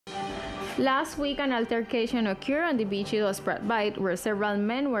Last week, an altercation occurred on the beaches of Spratt Bight, where several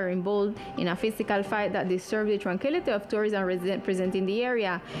men were involved in a physical fight that disturbed the tranquility of tourists and residents present in the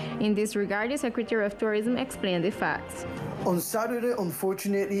area. In this regard, the Secretary of Tourism explained the facts. On Saturday,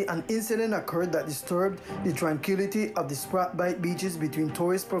 unfortunately, an incident occurred that disturbed the tranquility of the Spratt Bight beaches between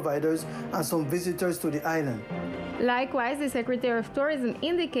tourist providers and some visitors to the island. Likewise, the Secretary of Tourism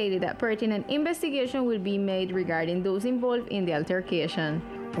indicated that pertinent investigation will be made regarding those involved in the altercation.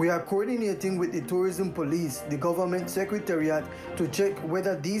 We are coordinating with the Tourism Police, the Government Secretariat, to check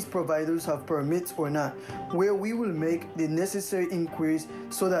whether these providers have permits or not, where we will make the necessary inquiries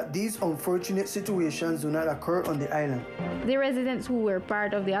so that these unfortunate situations do not occur on the island. The residents who were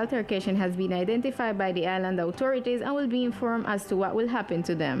part of the altercation has been identified by the island authorities and will be informed as to what will happen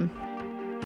to them.